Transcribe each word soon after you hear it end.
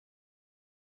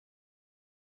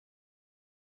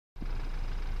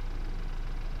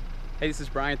Hey, this is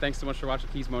Brian. Thanks so much for watching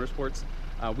Kies Motorsports.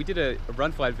 We did a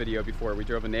Runflat video before. We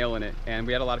drove a nail in it, and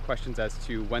we had a lot of questions as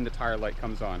to when the tire light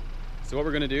comes on. So what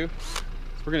we're going to do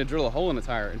is we're going to drill a hole in the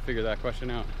tire and figure that question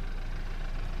out.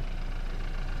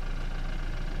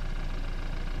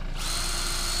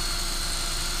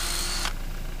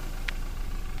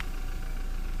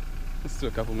 Let's do a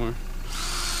couple more.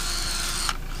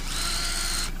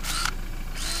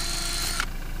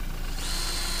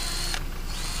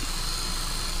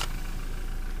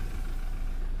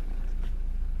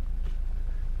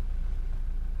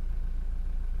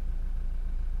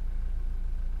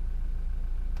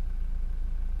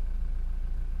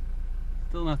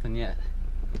 Still nothing yet.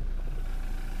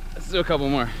 Let's do a couple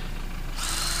more.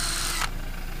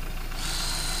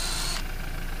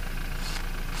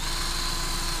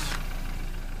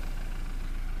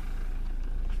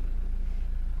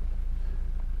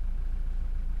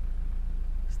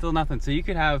 Still nothing. So you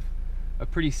could have a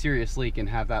pretty serious leak and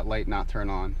have that light not turn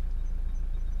on.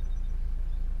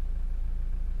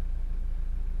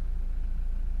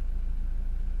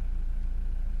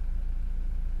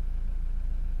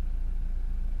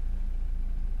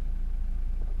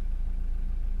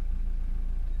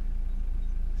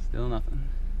 Still nothing.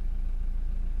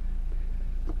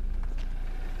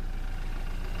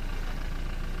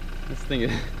 This thing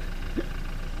is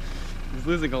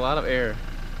losing a lot of air.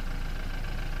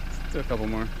 Let's do a couple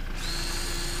more. One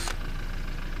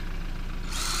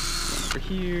over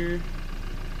here.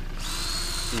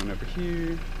 One over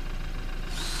here.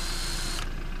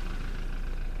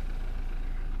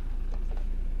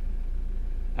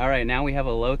 All right, now we have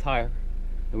a low tire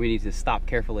that we need to stop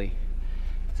carefully.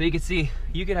 So you can see,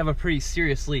 you could have a pretty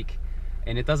serious leak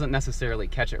and it doesn't necessarily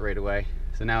catch it right away.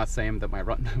 So now it's saying that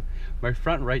my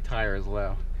front right tire is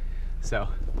low. So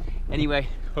anyway,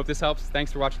 hope this helps.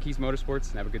 Thanks for watching Kies Motorsports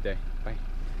and have a good day. Bye.